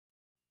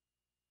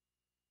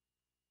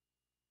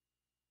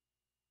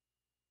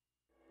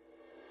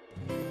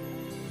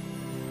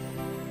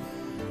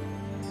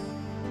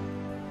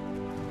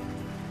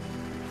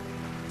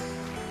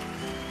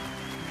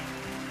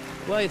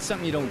Well, it's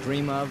something you don't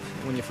dream of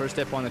when you first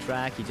step on the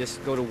track. You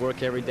just go to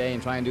work every day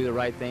and try and do the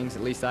right things,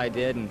 at least I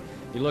did. And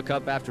you look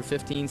up after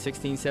 15,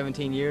 16,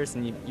 17 years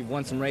and you've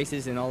won some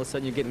races and all of a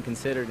sudden you're getting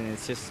considered, and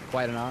it's just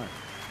quite an honor.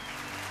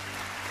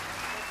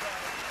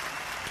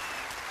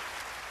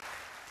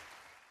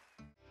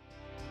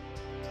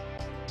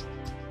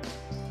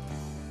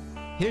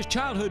 His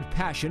childhood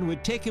passion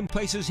would take him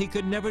places he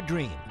could never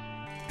dream.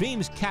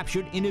 Dreams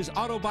captured in his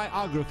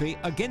autobiography,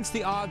 Against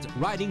the Odds,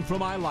 Riding for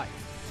My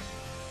Life.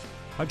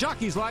 A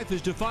jockey's life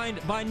is defined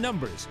by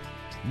numbers.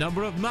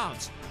 Number of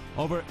mounts,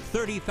 over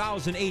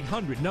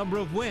 30,800. Number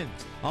of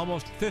wins,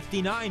 almost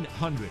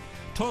 5,900.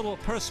 Total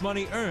purse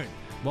money earned,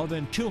 more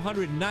than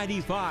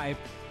 $295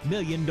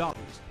 million.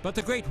 But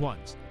the great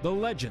ones, the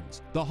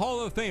legends, the Hall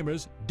of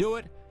Famers do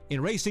it in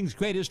racing's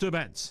greatest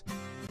events.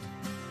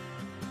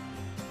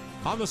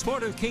 On the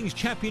Sport of Kings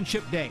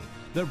Championship Day,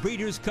 the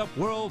Breeders' Cup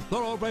World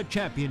Thoroughbred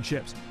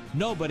Championships,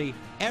 nobody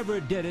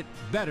ever did it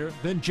better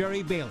than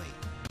Jerry Bailey.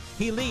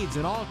 He leads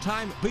in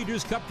all-time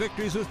Breeders' Cup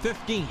victories with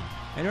 15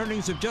 and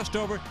earnings of just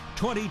over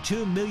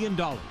 $22 million.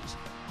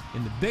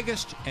 In the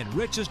biggest and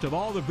richest of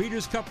all the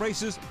Breeders' Cup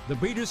races, the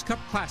Breeders' Cup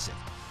Classic,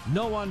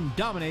 no one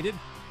dominated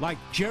like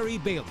Jerry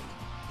Bailey.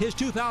 His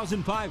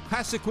 2005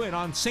 Classic win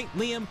on St.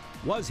 Liam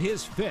was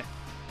his fifth.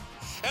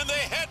 And they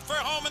head for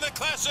home in the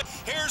Classic.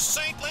 Here's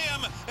St.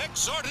 Liam,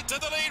 exhorted to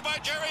the lead by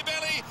Jerry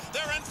Bailey.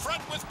 They're in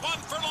front with 1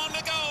 furlong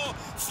to go.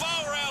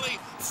 Flower Alley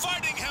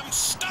fighting him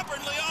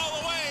stubbornly all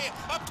the way.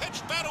 A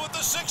pitched battle with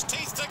the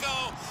 16th to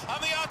go. On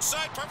the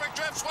outside, Perfect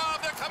Drift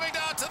Schwab, they're coming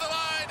down to the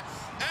line.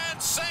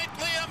 And St.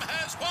 Liam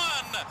has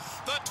won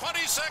the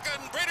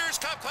 22nd Breeders'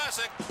 Cup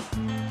Classic.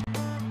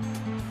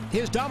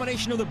 His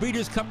domination of the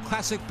Breeders' Cup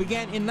Classic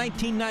began in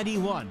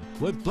 1991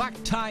 with Black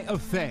Tie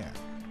Affair.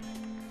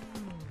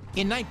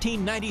 In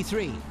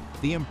 1993,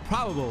 the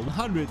improbable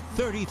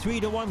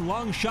 133-to-1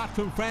 long shot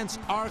from France,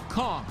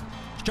 Arcon,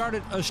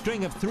 started a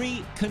string of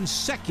 3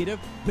 consecutive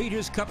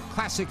Breeders' Cup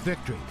Classic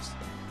victories.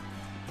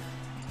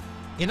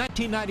 In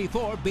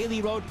 1994,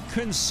 Bailey rode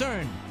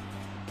Concern.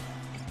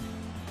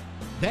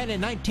 Then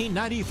in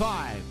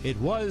 1995, it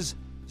was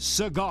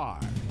Cigar.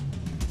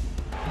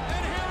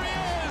 And here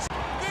he is, the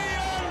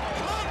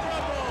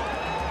unconquerable,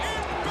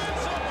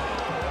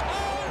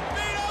 invincible,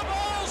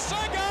 unbeatable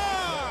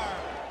Cigar!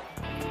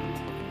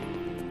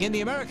 In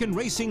the American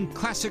Racing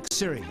Classic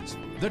Series,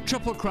 the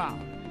Triple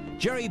Crown,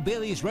 Jerry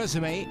Bailey's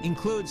resume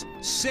includes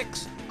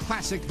 6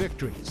 classic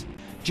victories.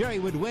 Jerry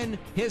would win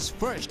his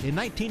first in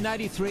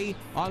 1993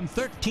 on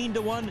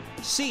 13-to-1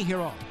 Sea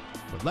Hero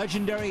with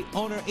legendary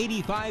owner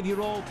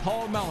 85-year-old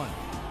Paul Mellon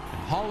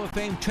and Hall of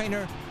Fame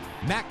trainer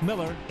Mac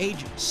Miller,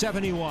 age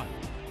 71.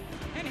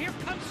 And here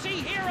comes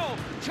Sea Hero,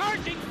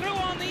 charging through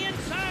on the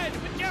inside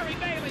with Jerry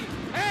Bailey,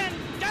 and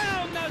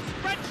down the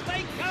stretch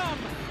they come.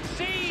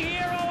 Sea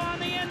Hero on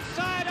the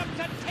inside up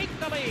to take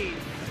the lead.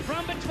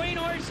 From between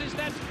horses,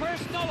 that's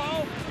Personal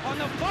O. On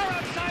the far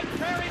outside,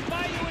 Prairie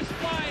Bayou is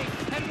flying,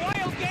 and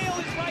Wild Gale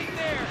is right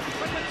there.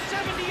 But with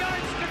 70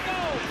 yards to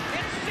go,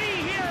 it's Sea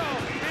Hero,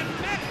 and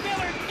Mac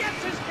Miller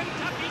gets his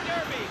Kentucky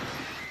Derby.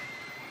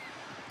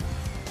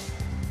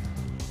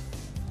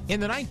 In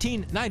the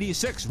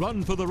 1996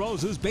 Run for the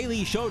Roses,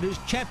 Bailey showed his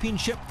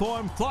championship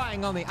form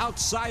flying on the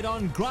outside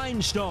on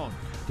Grindstone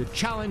to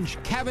challenge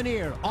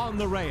Cavalier on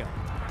the rail.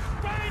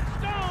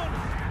 Grindstone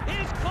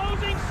is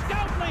closing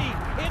stoutly.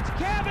 It's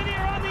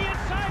Cavalier on the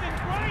inside and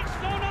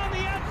Grindstone on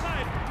the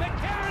outside.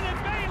 McCarron and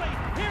Bailey,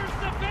 here's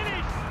the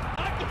finish.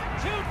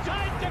 Too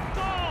tight to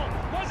call.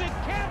 Was it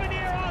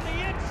Cavalier on the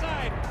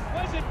inside?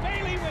 Was it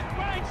Bailey with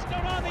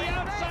Grindstone on the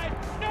outside?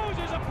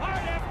 Noses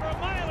apart after a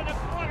mile and a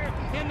quarter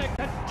in the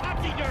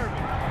Kentucky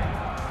Derby.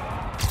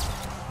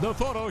 The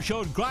photo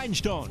showed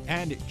Grindstone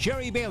and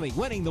Jerry Bailey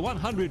winning the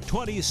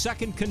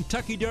 122nd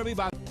Kentucky Derby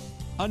by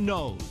a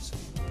nose.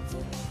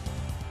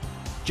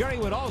 Jerry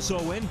would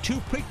also win 2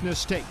 Preakness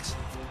Stakes.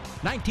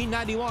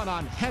 1991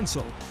 on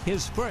Hensel,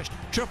 his first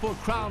Triple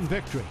Crown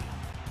victory.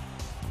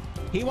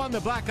 He won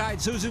the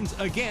Black-Eyed Susans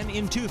again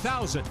in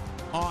 2000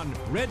 on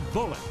Red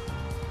Bullet.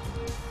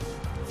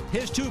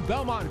 His 2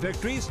 Belmont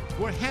victories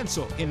were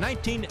Hensel in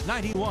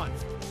 1991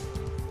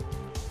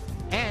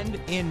 and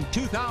in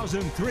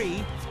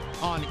 2003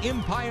 on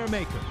Empire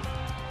Maker.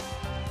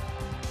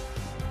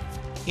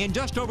 In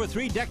just over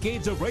 3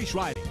 decades of race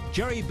riding,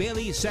 Jerry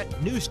Bailey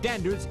set new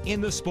standards in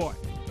the sport.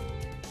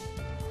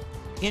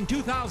 In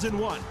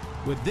 2001,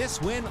 with this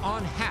win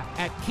on Hap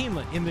at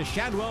Keeneland in the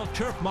Shadwell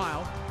Turf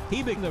Mile,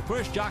 he became the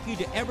first jockey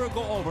to ever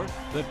go over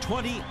the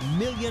 $20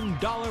 million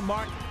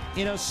mark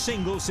in a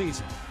single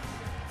season.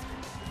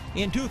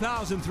 In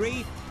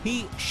 2003,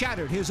 he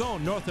shattered his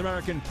own North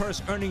American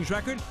purse earnings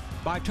record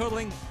by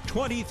totaling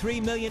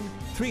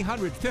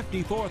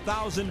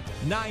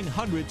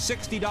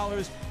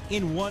 $23,354,960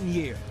 in 1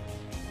 year.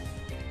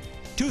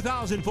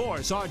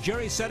 2004 saw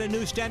Jerry set a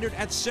new standard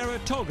at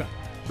Saratoga,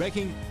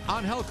 breaking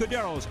Angel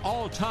Cordero's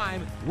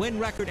all-time win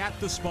record at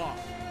the Spa.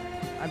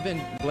 I've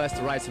been blessed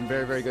to ride some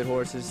very, very good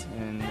horses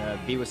and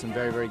be with some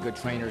very, very good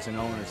trainers and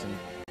owners. And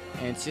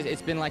And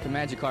it's been like a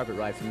magic carpet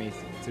ride for me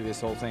through this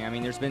whole thing. I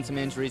mean, there's been some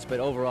injuries, but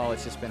overall,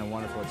 it's just been a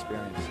wonderful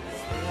experience.